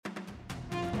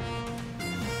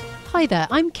Hi there,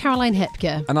 I'm Caroline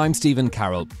Hepker. And I'm Stephen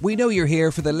Carroll. We know you're here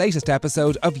for the latest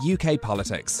episode of UK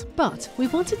Politics. But we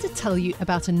wanted to tell you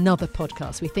about another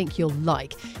podcast we think you'll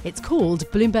like. It's called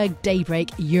Bloomberg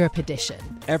Daybreak Europe Edition.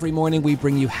 Every morning we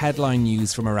bring you headline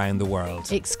news from around the world.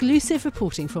 Exclusive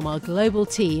reporting from our global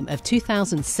team of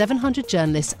 2,700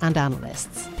 journalists and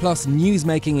analysts. Plus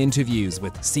news-making interviews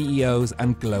with CEOs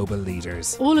and global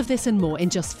leaders. All of this and more in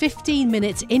just 15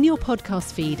 minutes in your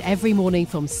podcast feed every morning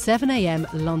from 7 a.m.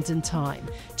 London time.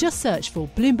 Just search for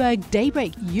Bloomberg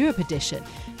Daybreak Europe Edition.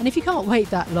 And if you can't wait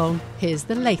that long, here's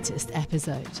the latest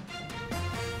episode.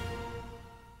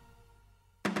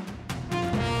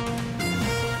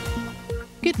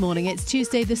 Good morning, it's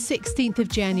Tuesday the 16th of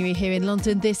January here in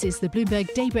London. This is the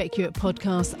Bloomberg Daybreak Europe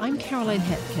podcast. I'm Caroline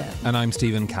Hepker. And I'm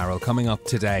Stephen Carroll. Coming up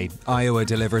today, Iowa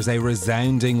delivers a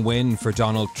resounding win for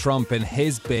Donald Trump in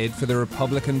his bid for the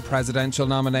Republican presidential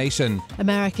nomination.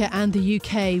 America and the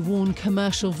UK warn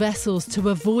commercial vessels to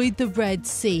avoid the Red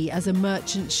Sea as a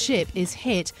merchant ship is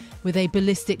hit with a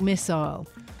ballistic missile.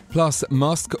 Plus,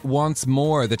 Musk wants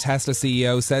more. The Tesla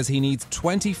CEO says he needs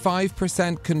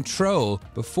 25% control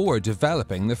before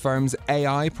developing the firm's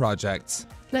AI projects.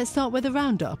 Let's start with a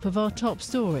roundup of our top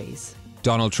stories.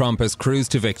 Donald Trump has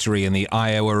cruised to victory in the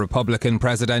Iowa Republican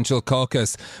presidential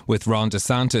caucus, with Ron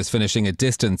DeSantis finishing a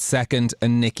distant second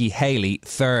and Nikki Haley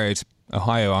third.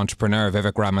 Ohio entrepreneur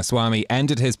Vivek Ramaswamy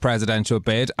ended his presidential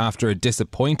bid after a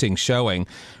disappointing showing.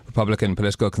 Republican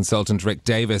political consultant Rick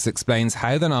Davis explains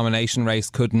how the nomination race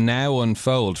could now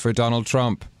unfold for Donald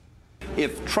Trump.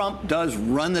 If Trump does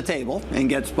run the table and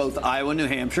gets both Iowa and New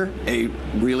Hampshire, a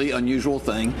really unusual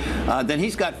thing, then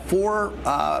he's got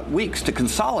 4 weeks to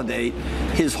consolidate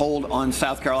his hold on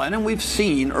South Carolina. And we've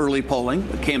seen early polling.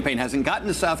 The campaign hasn't gotten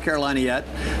to South Carolina yet,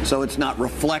 so it's not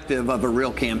reflective of a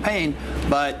real campaign.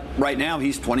 But right now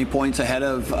he's 20 points ahead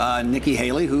of Nikki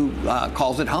Haley, who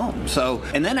calls it home. So,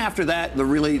 and then after that, the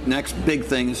really next big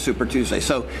thing is Super Tuesday.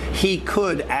 So he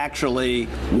could actually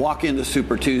walk into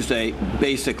Super Tuesday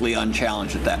basically unchallenged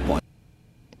at that point.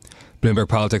 Bloomberg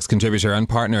Politics contributor and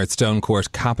partner at Stone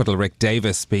Court Capital, Rick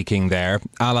Davis, speaking there.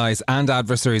 Allies and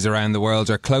adversaries around the world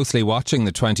are closely watching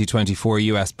the 2024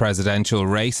 US presidential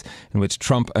race, in which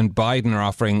Trump and Biden are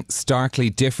offering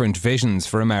starkly different visions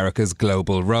for America's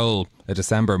global role. A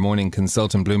December Morning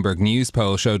Consultant Bloomberg News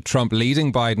poll showed Trump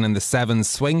leading Biden in the 7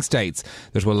 swing states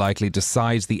that will likely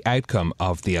decide the outcome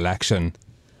of the election.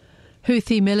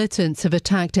 Houthi militants have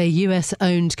attacked a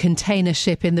US-owned container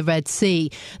ship in the Red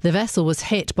Sea. The vessel was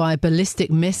hit by a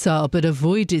ballistic missile but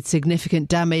avoided significant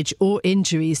damage or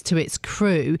injuries to its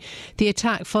crew. The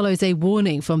attack follows a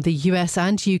warning from the US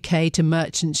and UK to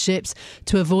merchant ships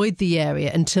to avoid the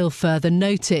area until further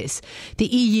notice. The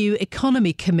EU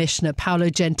Economy Commissioner Paolo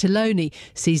Gentiloni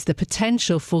sees the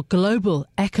potential for global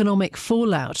economic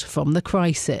fallout from the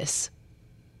crisis.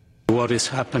 What is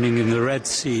happening in the Red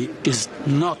Sea is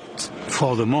not,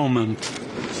 for the moment,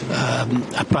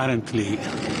 apparently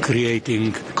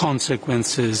creating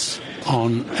consequences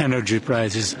on energy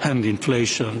prices and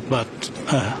inflation, but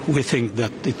we think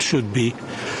that it should be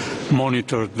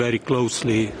monitored very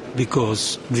closely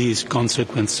because these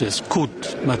consequences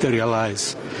could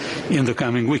materialize in the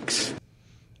coming weeks.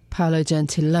 Paolo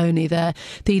Gentiloni there.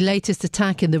 The latest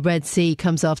attack in the Red Sea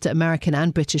comes after American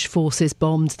and British forces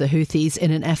bombed the Houthis in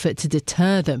an effort to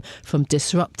deter them from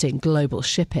disrupting global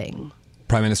shipping.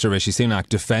 Prime Minister Rishi Sunak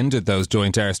defended those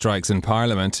joint airstrikes in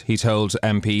Parliament. He told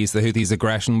MPs the Houthis'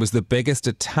 aggression was the biggest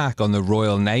attack on the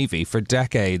Royal Navy for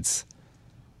decades.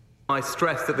 I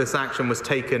stress that this action was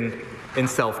taken in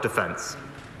self-defence.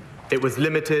 It was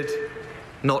limited,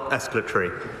 not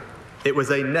escalatory. It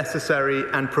was a necessary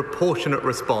and proportionate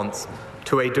response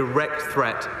to a direct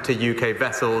threat to UK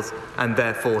vessels and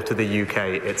therefore to the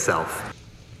UK itself.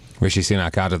 Rishi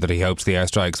Sunak added that he hoped the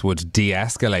airstrikes would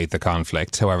de-escalate the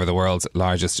conflict. However, the world's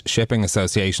largest shipping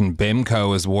association,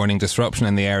 BIMCO, is warning disruption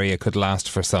in the area could last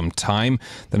for some time.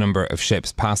 The number of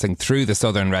ships passing through the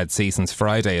southern Red Sea since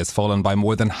Friday has fallen by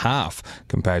more than half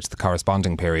compared to the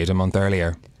corresponding period a month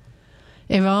earlier.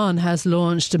 Iran has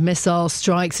launched missile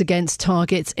strikes against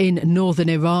targets in northern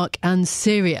Iraq and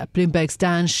Syria. Bloomberg's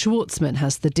Dan Schwartzman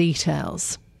has the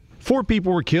details. 4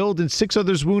 people were killed and 6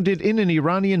 others wounded in an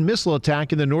Iranian missile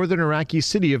attack in the northern Iraqi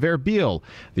city of Erbil.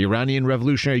 The Iranian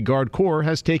Revolutionary Guard Corps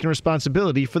has taken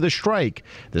responsibility for the strike.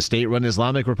 The state-run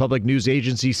Islamic Republic news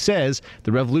agency says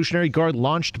the Revolutionary Guard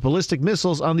launched ballistic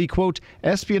missiles on the, quote,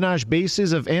 espionage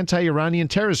bases of anti-Iranian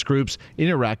terrorist groups in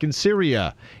Iraq and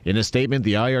Syria. In a statement,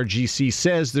 the IRGC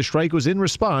says the strike was in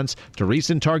response to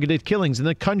recent targeted killings in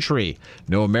the country.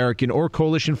 No American or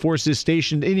coalition forces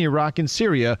stationed in Iraq and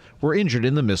Syria were injured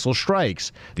in the missile potential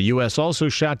strikes. The U.S. also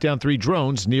shot down 3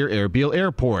 drones near Erbil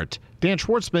Airport. Dan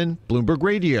Schwartzman, Bloomberg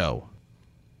Radio.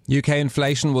 UK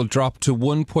inflation will drop to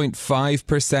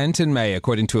 1.5% in May,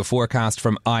 according to a forecast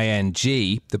from ING.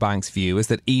 The bank's view is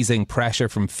that easing pressure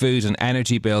from food and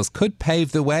energy bills could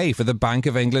pave the way for the Bank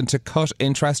of England to cut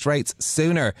interest rates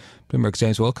sooner. Bloomberg's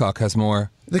James Wilcock has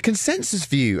more. The consensus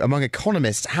view among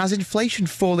economists has inflation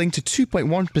falling to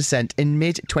 2.1% in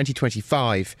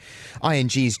mid-2025.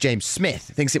 ING's James Smith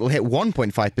thinks it will hit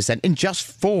 1.5% in just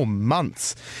 4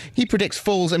 months. He predicts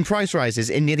falls and price rises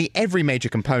in nearly every major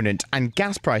component, and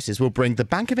gas prices will bring the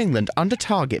Bank of England under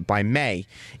target by May.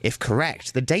 If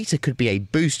correct, the data could be a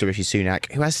boost to Rishi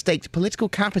Sunak, who has staked political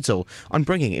capital on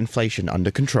bringing inflation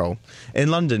under control.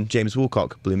 In London, James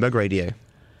Wilcock, Bloomberg Radio.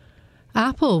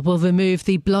 Apple will remove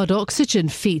the blood oxygen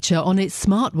feature on its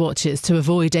smartwatches to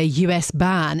avoid a US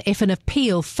ban if an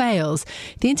appeal fails.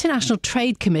 The International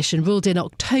Trade Commission ruled in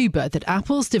October that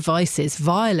Apple's devices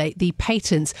violate the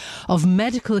patents of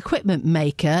medical equipment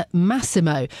maker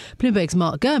Masimo. Bloomberg's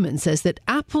Mark Gurman says that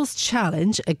Apple's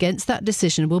challenge against that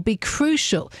decision will be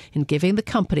crucial in giving the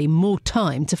company more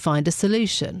time to find a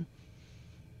solution.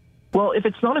 Well, if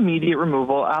it's not immediate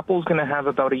removal, Apple's going to have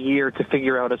about a year to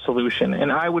figure out a solution.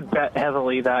 And I would bet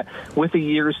heavily that with a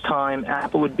year's time,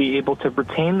 Apple would be able to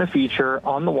retain the feature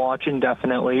on the watch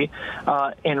indefinitely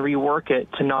and rework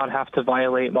it to not have to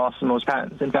violate Masimo's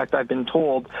patents. In fact, I've been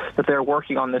told that they're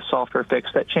working on this software fix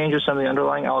that changes some of the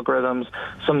underlying algorithms,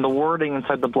 some of the wording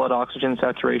inside the blood oxygen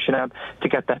saturation app to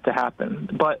get that to happen.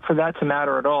 But for that to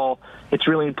matter at all, it's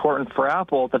really important for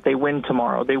Apple that they win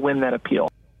tomorrow. They win that appeal.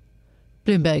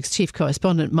 Bloomberg's chief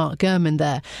correspondent Mark Gurman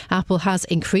there. Apple has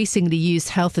increasingly used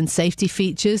health and safety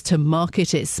features to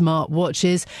market its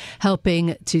smartwatches,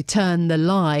 helping to turn the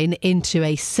line into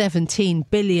a $17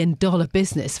 billion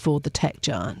business for the tech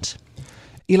giant.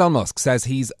 Elon Musk says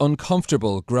he's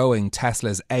uncomfortable growing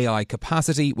Tesla's AI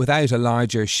capacity without a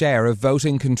larger share of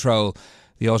voting control.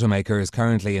 The automaker is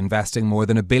currently investing more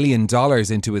than $1 billion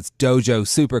into its Dojo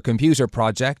supercomputer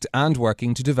project and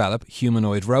working to develop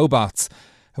humanoid robots.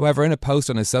 However, in a post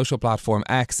on his social platform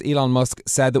X, Elon Musk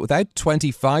said that without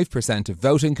 25% of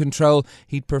voting control,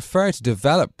 he'd prefer to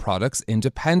develop products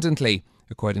independently.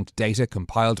 According to data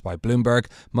compiled by Bloomberg,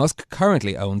 Musk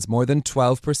currently owns more than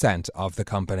 12% of the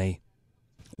company.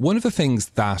 One of the things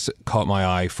that caught my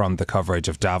eye from the coverage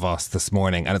of Davos this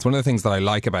morning, and it's one of the things that I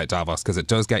like about Davos because it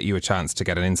does get you a chance to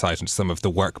get an insight into some of the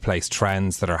workplace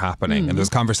trends that are happening. And there's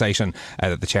conversation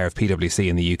that the chair of PwC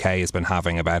in the UK has been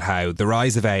having about how the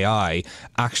rise of AI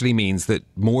actually means that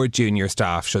more junior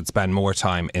staff should spend more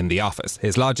time in the office.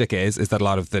 His logic is that a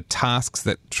lot of the tasks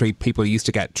that people used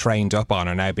to get trained up on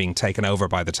are now being taken over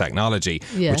by the technology,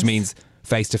 which means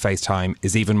face-to-face time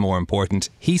is even more important.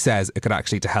 He says it could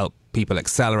actually to help people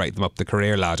accelerate them up the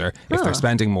career ladder if they're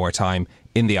spending more time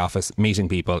in the office, meeting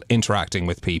people, interacting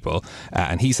with people.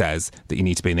 And he says that you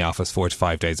need to be in the office 4 to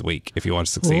 5 days a week if you want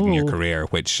to succeed in your career,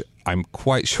 which I'm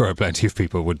quite sure plenty of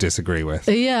people would disagree with.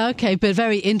 Yeah, OK, but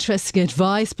very interesting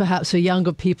advice, perhaps for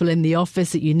younger people in the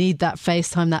office, that you need that face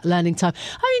time, that learning time.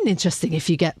 I mean, interesting if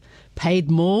you get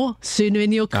paid more sooner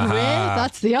in your career.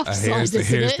 That's the upside,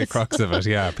 here's the crux of it.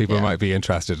 Yeah, people might be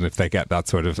interested in if they get that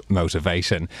sort of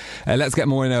motivation. Let's get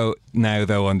more now,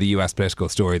 though, on the US political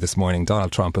story this morning.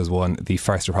 Donald Trump has won the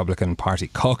first Republican Party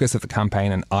caucus at the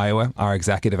campaign in Iowa. Our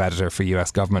executive editor for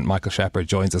US government, Michael Shepard,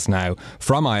 joins us now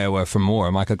from Iowa for more.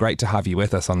 Michael, great to have you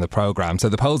with us on the programme. So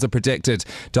the polls have predicted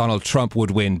Donald Trump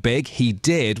would win big. He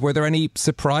did. Were there any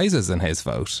surprises in his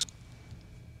vote?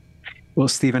 Well,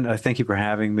 Stephen, thank you for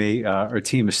having me. Our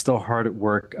team is still hard at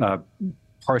work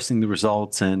parsing the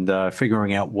results and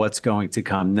figuring out what's going to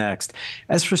come next.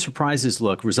 As for surprises,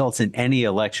 look, results in any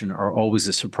election are always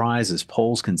a surprise, as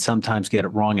polls can sometimes get it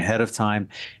wrong ahead of time.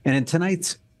 And in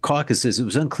tonight's caucuses, it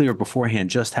was unclear beforehand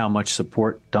just how much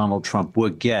support Donald Trump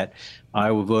would get.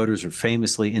 Iowa voters are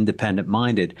famously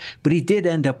independent-minded, but he did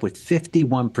end up with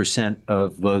 51%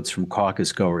 of votes from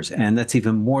caucus goers, and that's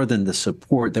even more than the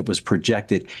support that was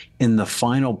projected in the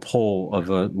final poll of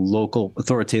a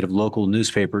authoritative local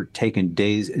newspaper taken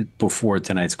days before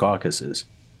tonight's caucuses.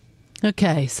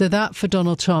 OK, so that for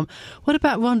Donald Trump. What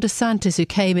about Ron DeSantis, who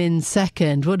came in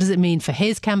second? What does it mean for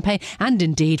his campaign and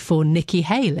indeed for Nikki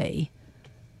Haley?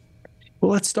 Well,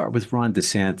 let's start with Ron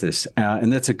DeSantis.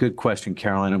 And that's a good question,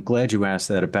 Caroline. I'm glad you asked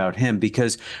that about him,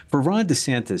 because for Ron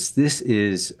DeSantis, this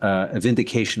is a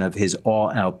vindication of his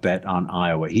all-out bet on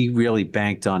Iowa. He really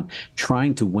banked on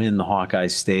trying to win the Hawkeye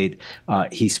state.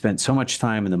 He spent so much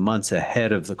time in the months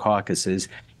ahead of the caucuses.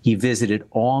 He visited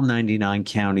all 99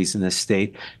 counties in the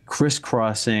state,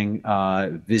 crisscrossing,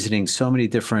 visiting so many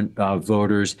different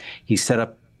voters. He set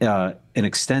up an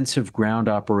extensive ground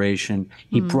operation.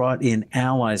 He brought in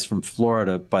allies from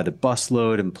Florida by the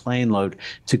busload and plane load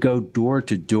to go door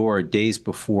to door days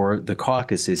before the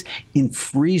caucuses in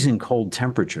freezing cold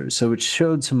temperatures. So it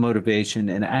showed some motivation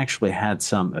and actually had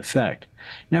some effect.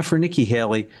 Now, for Nikki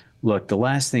Haley, look, the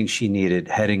last thing she needed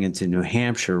heading into New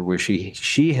Hampshire, where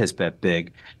she has bet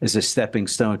big as a stepping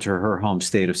stone to her home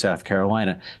state of South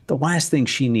Carolina, the last thing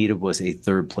she needed was a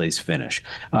third-place finish.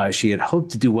 She had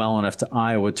hoped to do well enough to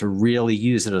Iowa to really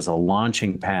use it as a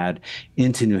launching pad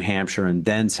into New Hampshire and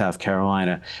then South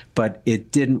Carolina, but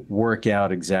it didn't work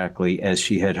out exactly as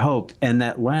she had hoped. And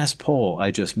that last poll I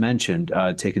just mentioned,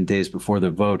 taken days before the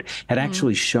vote, had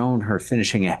actually shown her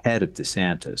finishing ahead of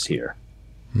DeSantis here.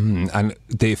 And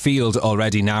the field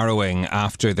already narrowing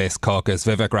after this caucus,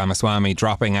 Vivek Ramaswamy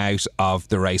dropping out of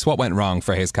the race. What went wrong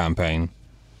for his campaign?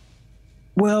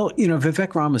 Well,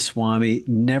 Vivek Ramaswamy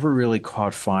never really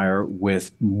caught fire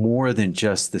with more than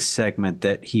just the segment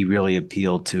that he really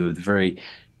appealed to, the very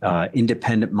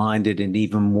independent-minded and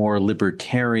even more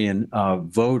libertarian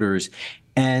voters.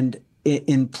 And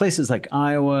in places like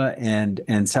Iowa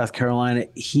and South Carolina,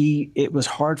 it was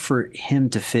hard for him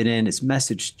to fit in. His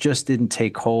message just didn't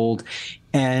take hold.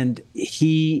 And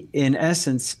he, in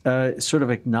essence, sort of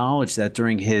acknowledged that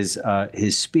during his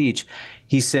speech.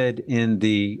 He said in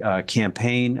the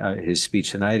campaign, his speech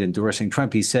tonight endorsing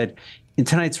Trump, he said, in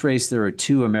tonight's race, there are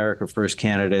two America First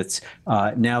candidates.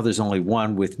 Now there's only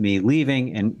one with me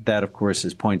leaving. And that, of course,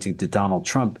 is pointing to Donald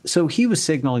Trump. So he was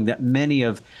signaling that many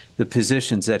of the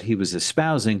positions that he was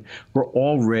espousing were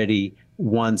already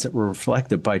ones that were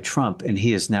reflected by Trump. And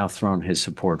he has now thrown his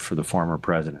support for the former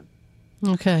president.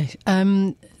 Okay.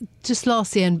 Just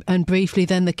lastly and briefly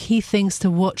then, the key things to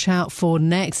watch out for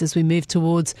next as we move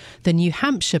towards the New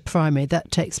Hampshire primary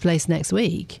that takes place next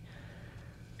week.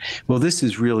 Well, this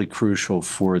is really crucial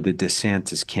for the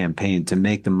DeSantis campaign to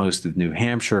make the most of New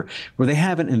Hampshire, where they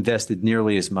haven't invested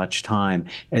nearly as much time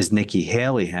as Nikki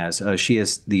Haley has. She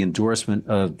has the endorsement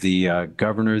of the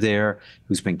governor there,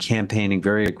 who's been campaigning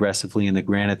very aggressively in the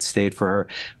Granite State for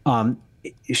her.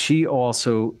 She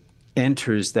also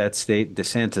enters that state,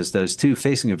 DeSantis does too,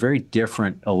 facing a very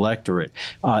different electorate.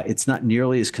 It's not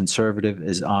nearly as conservative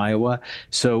as Iowa,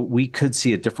 so we could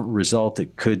see a different result.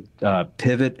 It could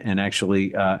pivot and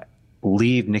actually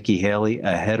leave Nikki Haley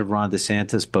ahead of Ron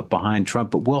DeSantis, but behind Trump.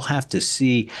 But we'll have to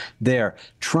see there.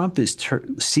 Trump is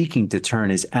seeking to turn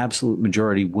his absolute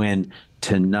majority win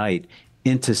tonight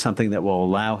into something that will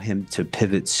allow him to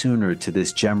pivot sooner to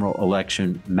this general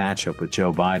election matchup with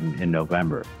Joe Biden in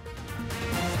November.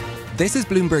 This is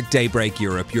Bloomberg Daybreak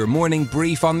Europe, your morning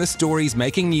brief on the stories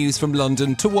making news from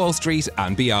London to Wall Street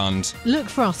and beyond. Look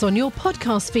for us on your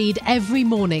podcast feed every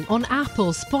morning on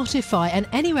Apple, Spotify and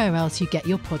anywhere else you get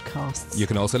your podcasts. You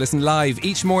can also listen live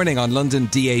each morning on London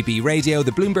DAB Radio,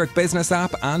 the Bloomberg Business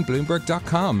app and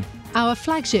Bloomberg.com. Our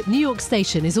flagship New York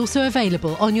station is also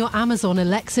available on your Amazon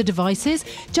Alexa devices.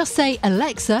 Just say,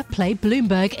 Alexa, play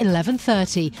Bloomberg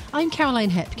 1130. I'm Caroline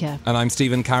Hepker. And I'm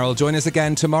Stephen Carroll. Join us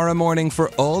again tomorrow morning for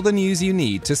all the news you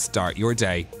need to start your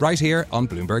day, right here on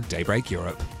Bloomberg Daybreak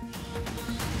Europe.